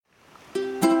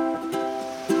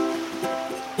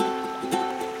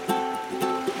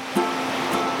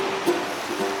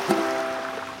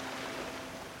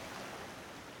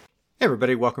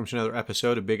everybody. Welcome to another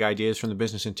episode of Big Ideas from the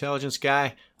Business Intelligence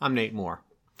Guy. I'm Nate Moore.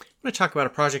 I'm going to talk about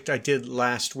a project I did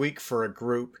last week for a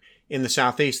group in the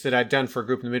Southeast that I'd done for a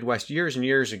group in the Midwest years and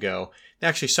years ago. They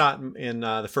actually saw it in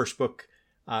the first book,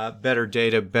 Better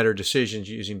Data, Better Decisions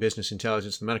Using Business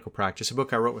Intelligence in Medical Practice, a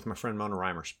book I wrote with my friend Mona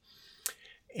Reimers.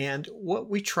 And what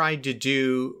we tried to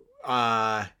do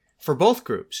for both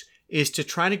groups is to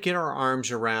try to get our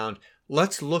arms around,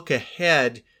 let's look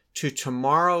ahead to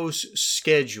tomorrow's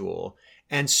schedule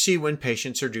and see when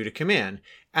patients are due to come in.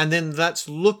 And then let's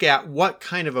look at what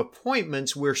kind of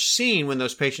appointments we're seeing when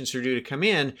those patients are due to come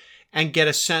in and get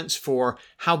a sense for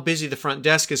how busy the front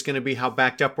desk is going to be, how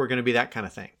backed up we're going to be, that kind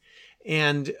of thing.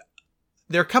 And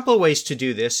there are a couple of ways to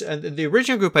do this. The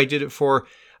original group I did it for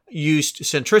used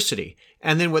Centricity.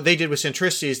 And then what they did with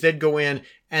Centricity is they'd go in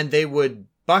and they would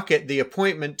bucket the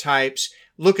appointment types,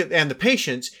 look at and the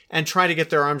patients, and try to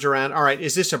get their arms around, all right,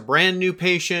 is this a brand new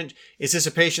patient? Is this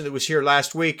a patient that was here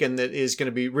last week and that is going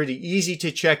to be really easy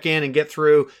to check in and get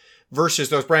through versus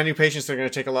those brand new patients that are going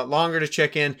to take a lot longer to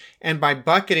check in? And by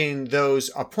bucketing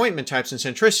those appointment types in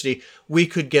Centricity, we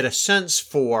could get a sense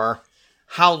for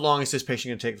how long is this patient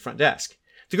going to take at the front desk.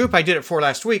 The group I did it for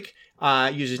last week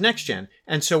uses NextGen.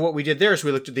 And so what we did there is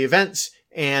we looked at the events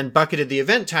and bucketed the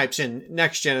event types in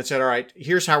NextGen and said, all right,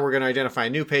 here's how we're going to identify a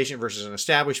new patient versus an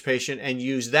established patient, and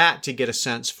use that to get a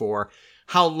sense for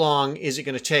how long is it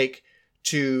going to take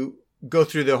to go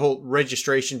through the whole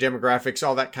registration, demographics,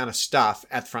 all that kind of stuff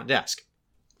at the front desk.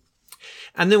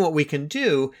 And then what we can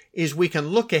do is we can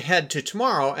look ahead to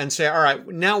tomorrow and say, all right,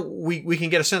 now we can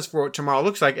get a sense for what tomorrow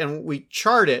looks like, and we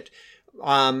chart it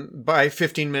by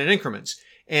 15-minute increments.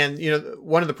 And,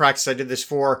 one of the practices I did this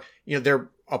for, their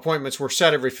appointments were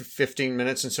set every 15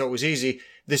 minutes, and so it was easy.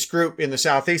 This group in the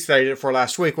Southeast that I did it for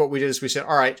last week, what we did is we said,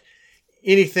 all right,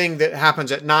 anything that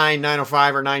happens at 9,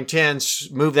 9:05, or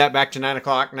 9:10, move that back to 9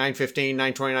 o'clock, 9:15,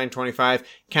 9:20, 9:25,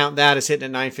 count that as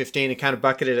hitting at 9:15 and kind of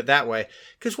bucketed it that way.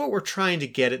 Because what we're trying to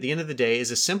get at the end of the day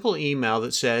is a simple email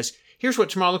that says, here's what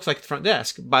tomorrow looks like at the front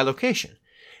desk by location.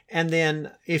 And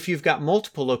then if you've got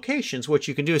multiple locations, what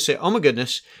you can do is say, oh my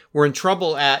goodness, we're in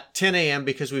trouble at 10 a.m.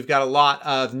 because we've got a lot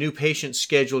of new patients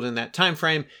scheduled in that time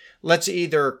frame. Let's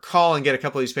either call and get a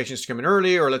couple of these patients to come in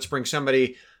early, or let's bring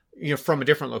somebody, from a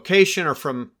different location or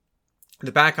from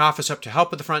the back office up to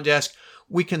help at the front desk.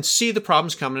 We can see the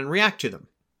problems coming and react to them.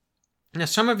 Now,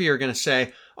 some of you are going to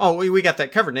say, oh, we got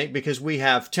that covered, Nate, because we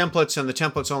have templates and the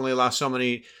templates only allow so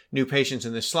many new patients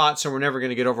in this slot, so we're never going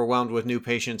to get overwhelmed with new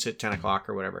patients at 10 o'clock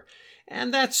or whatever.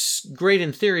 And that's great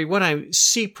in theory. What I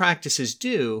see practices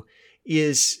do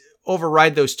is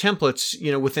override those templates,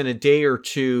 within a day or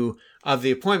two of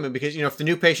the appointment, because, if the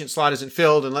new patient slot isn't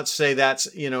filled, and let's say that's,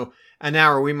 an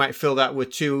hour, we might fill that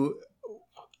with 2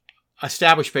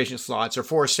 established patient slots or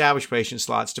 4 established patient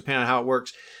slots, depending on how it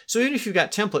works. So even if you've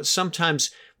got templates, sometimes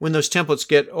when those templates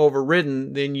get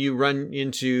overridden, then you run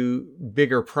into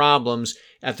bigger problems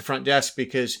at the front desk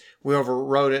because we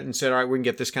overrode it and said, all right, we can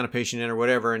get this kind of patient in or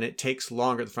whatever, and it takes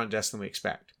longer at the front desk than we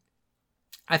expect.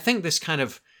 I think this kind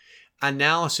of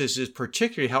analysis is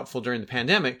particularly helpful during the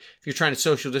pandemic. If you're trying to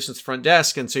social distance the front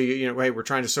desk, and so hey, we're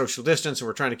trying to social distance and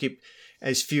we're trying to keep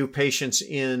as few patients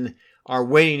in our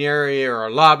waiting area or our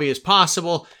lobby as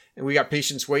possible, and we got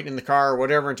patients waiting in the car or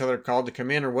whatever until they're called to come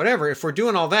in or whatever. If we're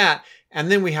doing all that, and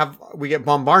then we get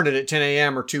bombarded at 10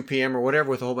 a.m. or 2 p.m. or whatever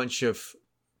with a whole bunch of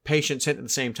patients hitting at the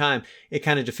same time, it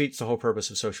kind of defeats the whole purpose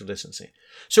of social distancing.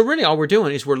 So really all we're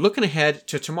doing is we're looking ahead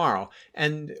to tomorrow.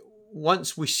 And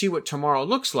once we see what tomorrow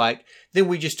looks like, then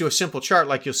we just do a simple chart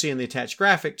like you'll see in the attached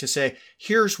graphic to say,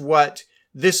 here's what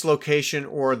this location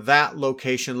or that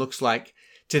location looks like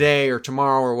today or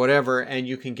tomorrow or whatever, and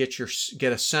you can get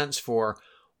a sense for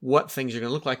what things are going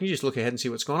to look like. You just look ahead and see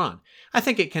what's going on. I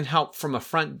think it can help from a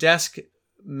front desk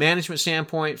management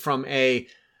standpoint, from a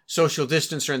social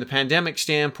distance during the pandemic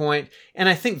standpoint. And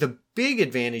I think the big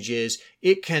advantage is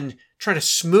it can try to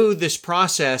smooth this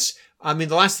process. I mean,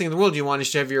 the last thing in the world you want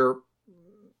is to have your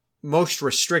most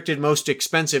restricted, most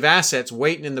expensive assets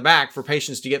waiting in the back for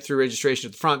patients to get through registration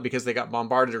at the front because they got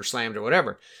bombarded or slammed or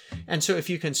whatever. And so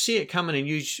if you can see it coming and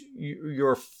use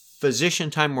your physician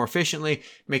time more efficiently,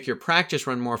 make your practice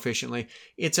run more efficiently,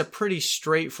 it's a pretty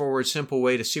straightforward, simple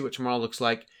way to see what tomorrow looks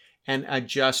like and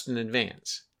adjust in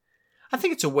advance. I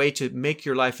think it's a way to make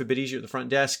your life a bit easier at the front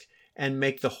desk and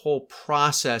make the whole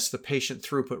process, the patient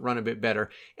throughput, run a bit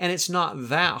better. And it's not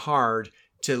that hard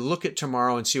to look at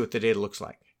tomorrow and see what the data looks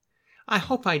like. I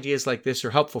hope ideas like this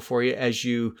are helpful for you as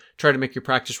you try to make your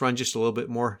practice run just a little bit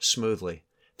more smoothly.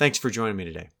 Thanks for joining me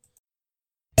today.